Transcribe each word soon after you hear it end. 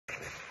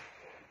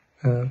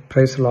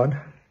Praise the Lord.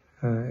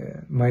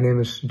 My name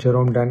is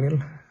Jerome Daniel.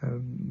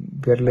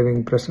 We are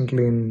living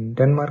presently in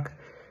Denmark.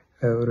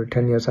 ஒரு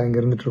 10 years இங்கே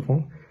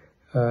இருந்துகிட்ருக்கோம்.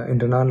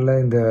 இன்ற நாளில்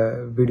இந்த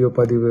வீடியோ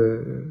பதிவு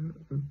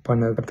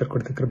பண்ண கர்த்தர்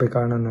கொடுத்த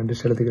கிருபைக்காக நான் நன்றி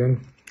செலுத்துகிறேன்.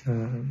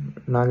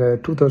 நாங்கள்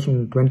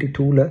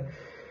 2022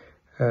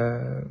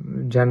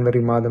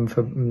 ஜனவரி மாதம்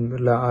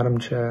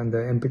ஆரம்பித்த அந்த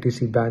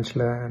MPTC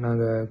பேட்சில்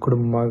நாங்கள்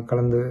குடும்பமாக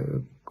கலந்து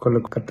கொள்ள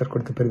கர்த்தர்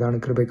கொடுத்த பெரிதான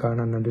கிருபைக்காக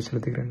நான் நன்றி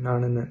செலுத்துகிறேன்.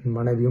 நானும் என்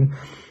மனைவியும்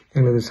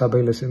எங்களது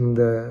சபையில்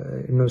சேர்ந்த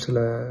இன்னும்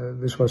சில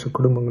விசுவாச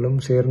குடும்பங்களும்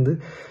சேர்ந்து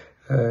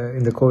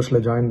இந்த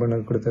கோர்ஸில் ஜாயின் பண்ண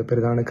கொடுத்த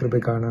பெரிதான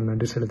கிருபைக்காக நான்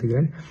நன்றி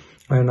செலுத்துகிறேன்.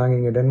 நாங்கள்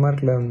இங்கே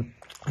டென்மார்க்கில்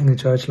எங்கள்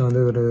சர்ச்சில்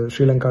வந்து ஒரு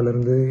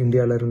ஸ்ரீலங்காவிலேருந்து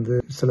இந்தியாவிலேருந்து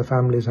சில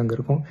ஃபேமிலிஸ் அங்கே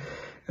இருக்கோம்.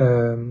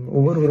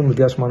 ஒவ்வொருவரும்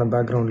வித்தியாசமான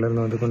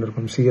பேக்ரவுண்ட்லேருந்து வந்து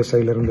கொண்டிருக்கோம்.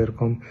 CSIலேருந்து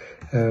இருக்கோம்,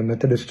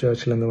 மெத்தடிஸ்ட்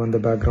சர்ச்லேருந்து வந்த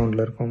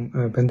பேக்ரவுண்டில் இருக்கோம்,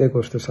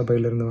 பெந்தேகோஸ்து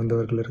சபையிலேருந்து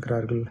வந்தவர்கள்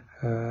இருக்கிறார்கள்,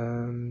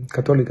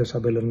 கத்தோலிக்க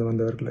சபையிலேருந்து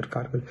வந்தவர்கள்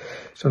இருக்கார்கள்.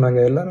 ஸோ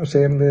நாங்கள் எல்லாரும்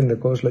சேர்ந்து இந்த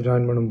கோர்ஸில்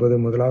ஜாயின் பண்ணும்போது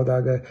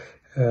முதலாவதாக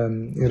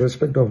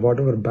irrespective of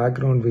whatever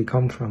background we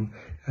come from,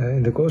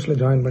 இந்த கோர்ஸில்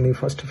ஜாயின் பண்ணி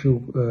ஃபர்ஸ்ட் ஃபியூ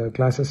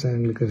கிளாஸஸ்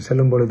எங்களுக்கு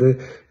செல்லும் பொழுது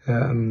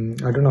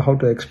I don't know how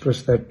to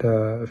express that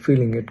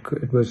feeling.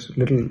 It was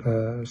little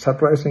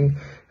surprising,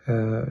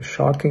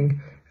 shocking.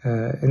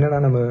 என்னடா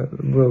நம்ம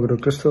ஒரு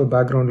கிறிஸ்துவ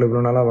பேக்ரவுண்டில்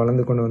இவ்வளோ நாளாக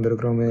வளர்ந்து கொண்டு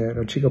வந்திருக்கிறோமே,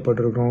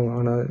 ரட்சிக்கப்பட்டிருக்கிறோம்,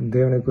 ஆனால்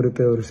தேவனை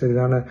குறித்த ஒரு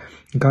சரிதான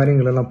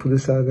காரியங்கள் எல்லாம்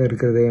புதுசாக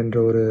இருக்கிறதே என்ற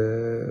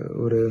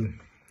ஒரு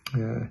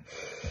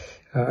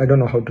I don't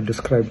know how to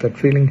describe that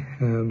feeling,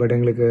 but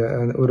எங்களுக்கு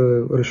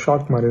ஒரு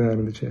ஷாக் மாதிரி தான்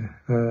இருந்துச்சு.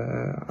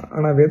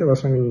 ஆனால் வேத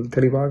வசனங்கள்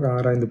தெளிவாக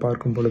ஆராய்ந்து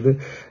பார்க்கும் பொழுது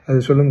அது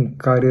சொல்லும்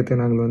காரியத்தை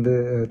நாங்கள் வந்து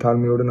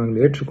தாழ்மையோடு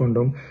நாங்கள்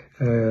ஏற்றுக்கொண்டோம்.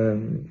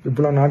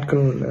 இவ்வளோ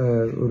நாட்கள்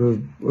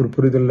ஒரு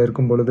புரிதலில்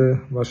இருக்கும் பொழுது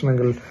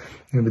வசனங்கள்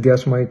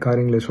வித்தியாசமாய்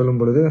காரியங்களை சொல்லும்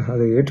பொழுது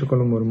அதை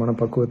ஏற்றுக்கொள்ளும் ஒரு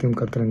மனப்பக்குவத்தையும்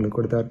கர்த்தர் எங்களுக்கு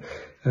கொடுத்தார்.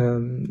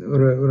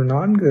 ஒரு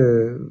 4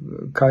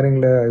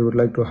 காரியங்களை I would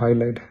like to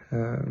highlight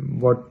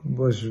what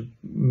was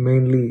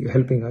mainly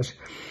helping us.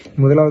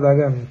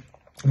 முதலாவதாக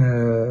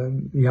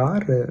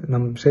யார்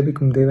நம்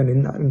சேவிக்கும் தேவன்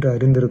என்ன என்று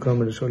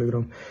அறிந்திருக்கிறோம் என்று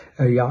சொல்கிறோம்.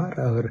 யார்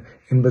அவர்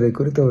என்பதை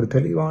குறித்த ஒரு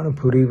தெளிவான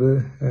புரிவு,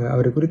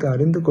 அவரை குறித்து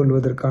அறிந்து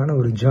கொள்வதற்கான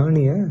ஒரு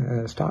ஜேர்னியை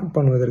ஸ்டார்ட்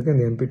பண்ணுவதற்கு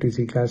இந்த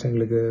MPTC கிளாஸ்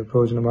எங்களுக்கு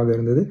பிரயோஜனமாக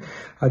இருந்தது.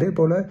 அதே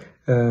போல்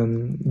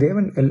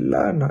தேவன்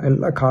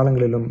எல்லா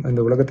காலங்களிலும்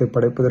இந்த உலகத்தை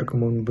படைப்பதற்கு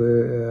முன்பு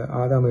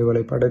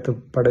ஆதாமைவளை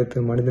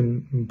படைத்து மனிதன்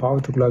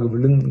பாவத்துக்குள்ளாக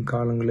விழுந்த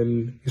காலங்களில்,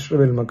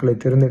 இஸ்ரவேல் மக்களை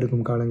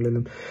தேர்ந்தெடுக்கும்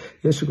காலங்களிலும்,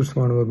 இயேசு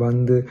கிறிஸ்துவானவர்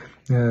வந்து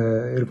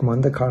இருக்கும்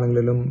அந்த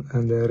காலங்களிலும்,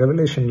 அந்த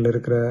ரெவலேஷனில்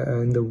இருக்கிற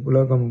இந்த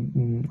உலகம்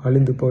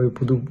அழிந்து போய்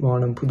புது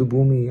வானம் புது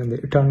பூமி, அந்த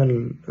இட்டர்னல்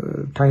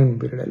டைம்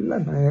பீரியட், எல்லா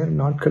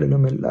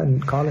நாட்களிலும் எல்லா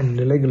கால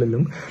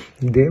நிலைகளிலும்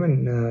தேவன்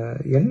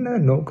என்ன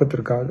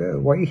நோக்கத்திற்காக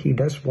why he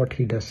does what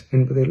he does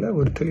என்பதில்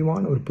ஒரு தெளிவான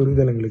ஒரு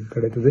புரிதல் எங்களுக்கு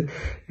கிடைத்தது.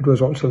 It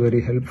was also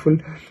very helpful.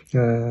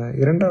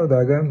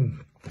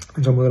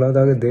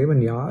 முதலாவதாக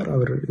தேவன் யார்,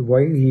 அவர்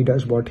why he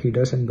does what he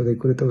does என்பதை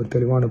குறித்த ஒரு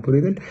தெளிவான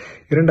புரிதல்.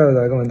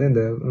 இரண்டாவதாக வந்து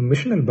இந்த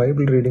மிஷனல்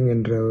பைபிள் ரீடிங்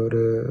என்ற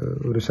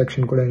ஒரு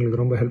செக்ஷன் கூட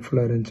எங்களுக்கு ரொம்ப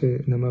ஹெல்ப்ஃபுல்லாக இருந்துச்சு.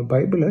 நம்ம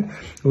பைபிளை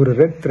ஒரு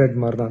ரெட் த்ரெட்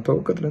மாதிரி தான்,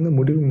 துவக்கத்திலேருந்து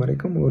முடிவு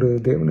வரைக்கும் ஒரு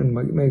தேவனின்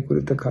மகிமை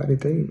குறித்த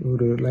காரியத்தை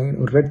ஒரு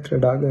ரெட்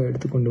த்ரெட்டாக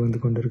எடுத்துக்கொண்டு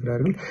வந்து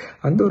கொண்டிருக்கிறார்கள்.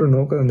 அந்த ஒரு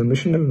நோக்கம், அந்த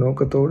மிஷனல்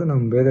நோக்கத்தோடு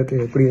நம்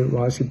வேதத்தை எப்படி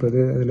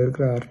வாசிப்பது, அதில்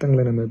இருக்கிற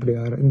அர்த்தங்களை நம்ம எப்படி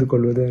அறிந்து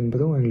கொள்வது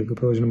என்பதும் எங்களுக்கு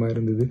பிரயோஜனமாக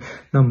இருந்தது.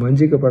 நாம்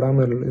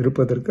வஞ்சிக்கப்படாமல்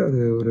இருப்பதற்கு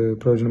அது ஒரு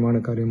பிரயோஜனமான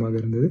காரியமாக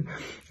இருந்தது.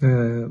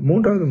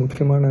 மூன்றாவது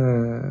முக்கியமான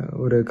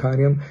ஒரு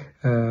காரியம்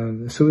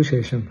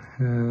சுவிசேஷம்.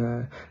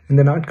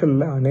 இந்த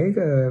நாட்களில்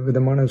அநேக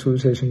விதமான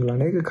சுவிசேஷங்கள்,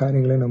 அநேக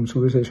காரியங்களை நாம்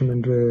சுவிசேஷம்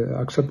என்று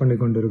அக்செப்ட் பண்ணி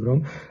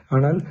கொண்டிருக்கிறோம்.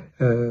 ஆனால்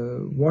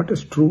what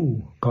is true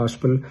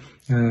gospel?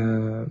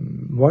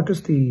 What is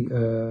the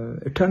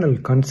eternal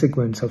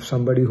consequence of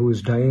somebody who is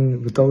dying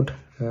without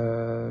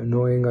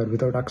knowing or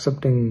without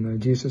accepting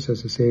Jesus as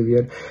a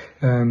savior?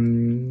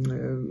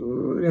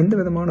 எந்த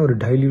விதமான ஒரு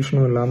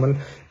டைல்யூஷனும் இல்லாமல்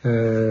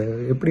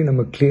எப்படி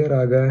நம்ம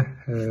கிளியராக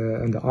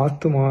அந்த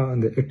ஆத்மா,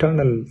 அந்த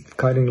எட்டர்னல்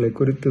காரியங்களை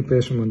குறித்து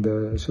பேசும் அந்த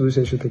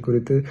சுவிசேஷத்தை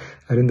குறித்து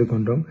அறிந்து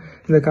கொண்டோம்.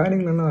 இந்த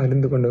காரியங்களெல்லாம்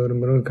அறிந்து கொண்டு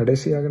வரும்போது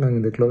கடைசியாக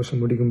நாங்கள் இந்த க்ளோஸை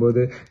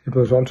முடிக்கும்போது it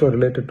was also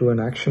related to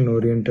an action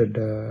orient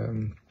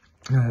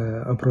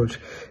approach.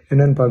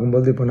 என்னன்னு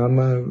பார்க்கும்போது இப்போ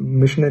நம்ம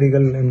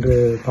மிஷனரிகள் என்று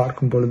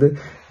பார்க்கும் பொழுது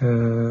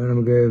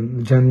நமக்கு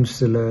ஜெம்ஸ்,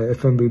 இல்லை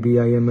FMBB,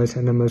 IMS,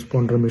 NMS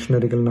போன்ற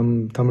மிஷனரிகள் நம்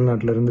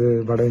தமிழ்நாட்டிலிருந்து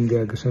வட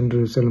இந்தியாவுக்கு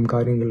செல்லும்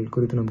காரியங்கள்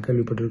குறித்து நாம்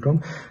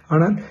கேள்விப்பட்டிருக்கிறோம்.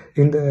 ஆனால்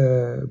இந்த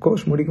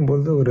கோர்ஸ்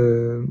முடிக்கும்பொழுது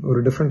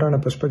ஒரு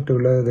டிஃப்ரெண்டான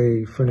பெர்ஸ்பெக்டிவ்ல they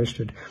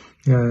finished it.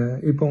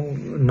 இப்போ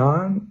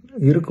நான்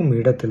இருக்கும்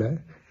இடத்துல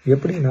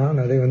எப்படி நான்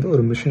அதை வந்து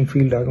ஒரு மிஷன்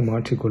ஃபீல்டாக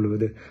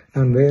மாற்றிக்கொள்வது,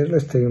 நான் வேலை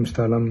செய்யும்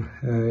ஸ்தலம்,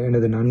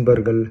 எனது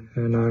நண்பர்கள்,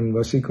 நான்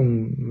வசிக்கும்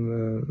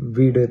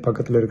வீடு,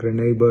 பக்கத்தில் இருக்கிற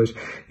நெய்பர்ஸ்,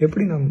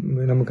 எப்படி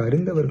நமக்கு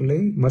அறிந்தவர்களை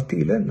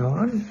மத்தியில்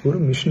நான் ஒரு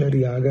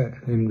மிஷனரியாக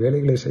என்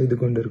வேலைகளை செய்து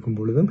கொண்டு இருக்கும்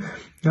பொழுதும்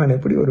நான்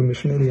எப்படி ஒரு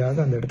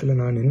மிஷனரியாக அந்த இடத்துல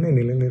நான் என்ன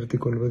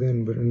நிலைநிறுத்திக் கொள்வது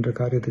என்ற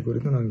காரியத்தை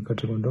குறித்து நாங்கள்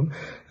கற்றுக்கொண்டோம்.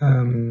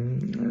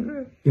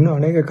 இன்னும்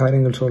அநேக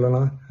காரியங்கள்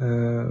சொல்லலாம்.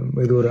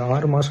 இது ஒரு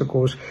 6 மாத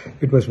course.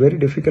 It was very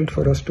difficult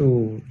for us to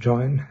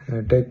join,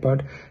 take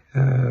part.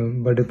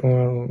 But இப்போ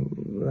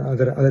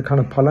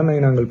அதற்கான பலனை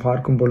நாங்கள்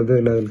பார்க்கும் பொழுது,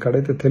 இல்லை அதில்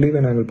கிடைத்த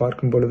தெளிவை நாங்கள்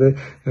பார்க்கும் பொழுது,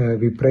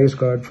 we praise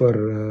God for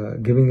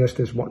giving us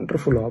this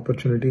wonderful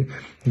opportunity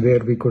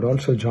where we could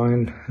also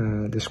join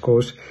this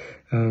course.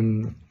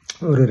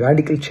 ஒரு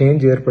ரேடிக்கல்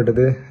சேஞ்ச்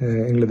ஏற்பட்டது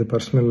எங்களது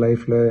பர்சனல்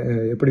லைஃப்பில்.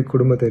 எப்படி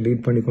குடும்பத்தை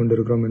லீட் பண்ணி கொண்டு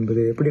இருக்கிறோம்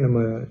என்பது, எப்படி நம்ம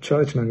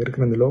சர்ச், நாங்கள்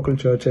இருக்கிற அந்த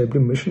லோக்கல் சர்ச்சை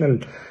எப்படி மிஷனல்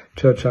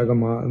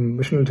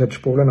சர்ச்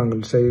போல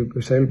நாங்கள்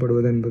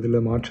செயல்படுவது என்பதில்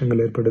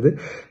மாற்றங்கள் ஏற்படுது.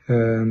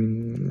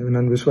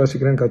 நான்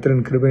விசுவாசிக்கிறேன்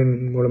கர்த்தரின் கிருபையின்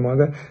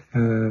மூலமாக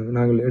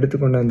நாங்கள்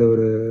எடுத்துக்கொண்ட அந்த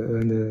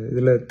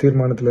இதில்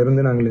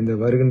தீர்மானத்திலிருந்து நாங்கள் இந்த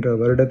வருகின்ற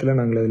வருடத்தில்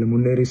நாங்கள் அதில்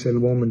முன்னேறி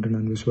செல்வோம் என்று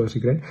நான்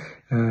விசுவாசிக்கிறேன்.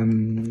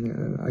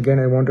 Again,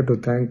 I wanted to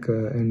thank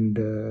and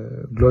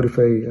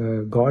glorify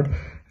God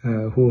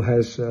who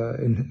has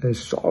in a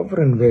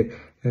sovereign way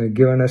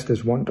given us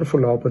this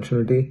wonderful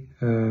opportunity.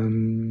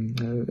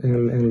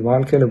 எங்கள்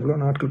வாழ்க்கையில் இவ்வளோ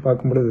நாட்கள்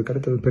பார்க்கும்போது இது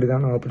கிடைத்தது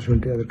பெரிதான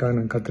ஆப்பர்ச்சுனிட்டி. அதற்காக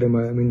நான் கர்த்தரை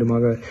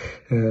மீண்டுமாக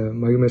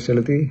மகிமை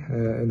செலுத்தி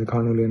இந்த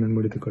காணொலியை நான்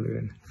முடித்துக்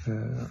கொள்கிறேன்.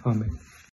 ஆமென்.